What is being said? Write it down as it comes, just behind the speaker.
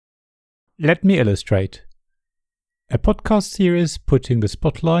Let Me Illustrate, a podcast series putting the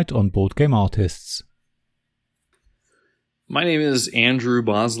spotlight on board game artists. My name is Andrew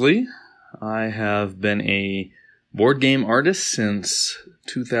Bosley. I have been a board game artist since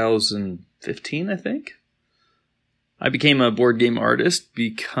 2015, I think. I became a board game artist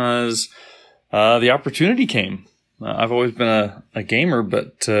because the opportunity came. I've always been a gamer,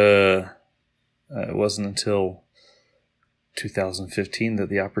 but it wasn't until 2015 that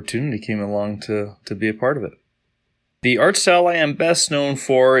the opportunity came along to be a part of it. The art style I am best known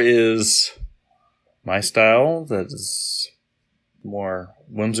for is my style that is more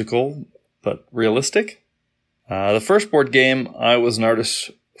whimsical but realistic. The first board game I was an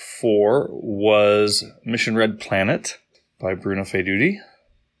artist for was Mission Red Planet by Bruno Faidutti.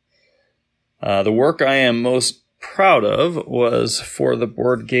 The work I am most proud of was for the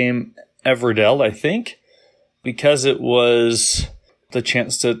board game Everdell, I think, because it was the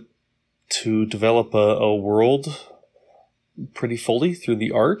chance to develop a world pretty fully through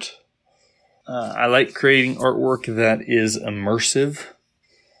the art. I like creating artwork that is immersive,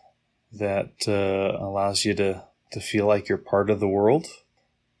 that allows you to feel like you're part of the world.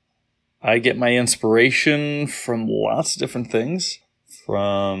 I get my inspiration from lots of different things,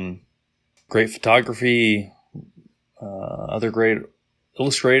 from great photography, other great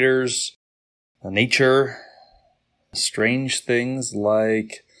illustrators, nature, strange things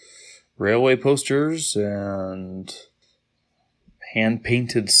like railway posters and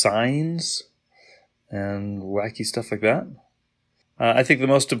hand-painted signs and wacky stuff like that. I think the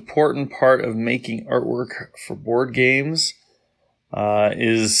most important part of making artwork for board games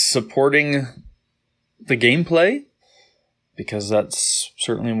is supporting the gameplay, because that's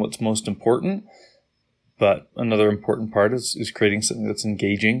certainly what's most important. But another important part is creating something that's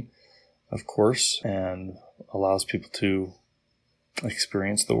engaging, of course, and allows people to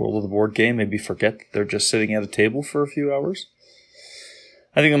experience the world of the board game, maybe forget that they're just sitting at a table for a few hours.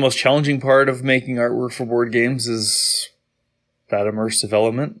 I think the most challenging part of making artwork for board games is that immersive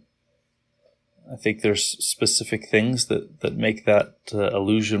element. I think there's specific things that make that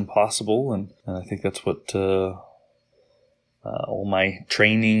illusion possible, and I think that's what all my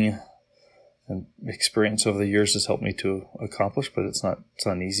training and experience over the years has helped me to accomplish, but it's not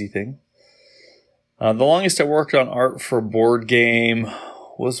an easy thing. The longest I worked on art for a board game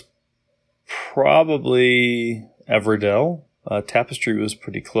was probably Everdell. Tapestry was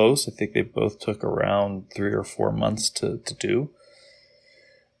pretty close. I think they both took around 3 or 4 months to do.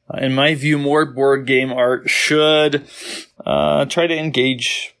 In my view, more board game art should try to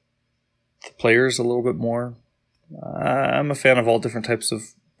engage the players a little bit more. I'm a fan of all different types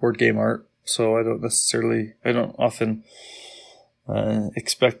of board game art, so I don't often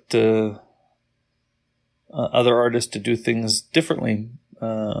expect other artists to do things differently.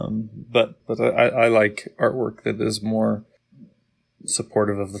 But I like artwork that is more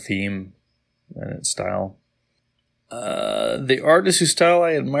supportive of the theme and its style. The artist whose style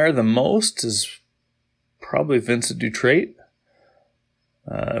I admire the most is probably Vincent Dutrait,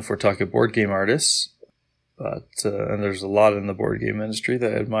 if we're talking board game artists. But and there's a lot in the board game industry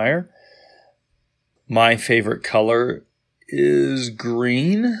that I admire. My favorite color is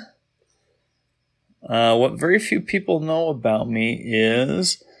green. What very few people know about me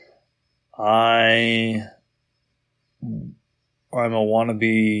is I'm a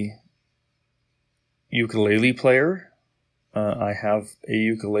wannabe ukulele player. I have a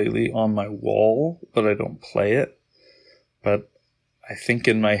ukulele on my wall, but I don't play it. But I think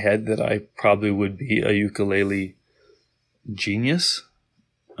in my head that I probably would be a ukulele genius,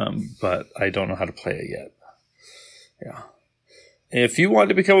 but I don't know how to play it yet. Yeah. If you want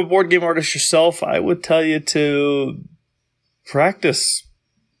to become a board game artist yourself, I would tell you to practice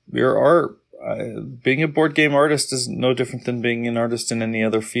your art. Being a board game artist is no different than being an artist in any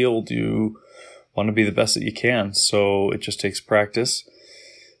other field. You want to be the best that you can, so it just takes practice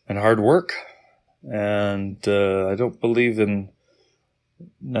and hard work. And I don't believe in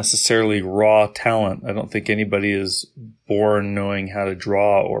necessarily raw talent. I don't think anybody is born knowing how to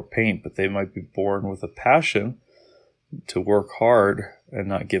draw or paint, but they might be born with a passion to work hard and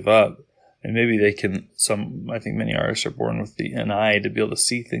not give up. And maybe they can, I think many artists are born with an eye to be able to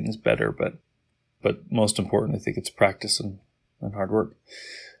see things better, but most important, I think it's practice and hard work.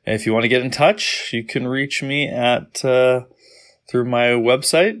 And if you want to get in touch, you can reach me at through my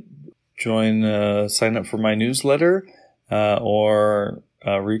website, sign up for my newsletter, or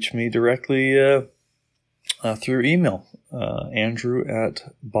reach me directly through email,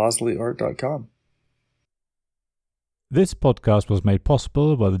 andrew@bosleyart.com. This podcast was made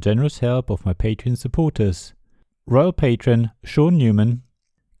possible by the generous help of my Patreon supporters: Royal Patron Sean Newman,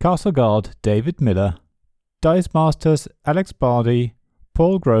 Castle Guard David Miller, Dice Masters Alex Bardi,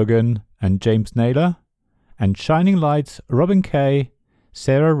 Paul Grogan and James Naylor, and Shining Lights Robin Kay,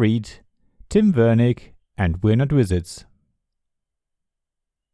 Sarah Reed, Tim Vernick, and We're Not Wizards.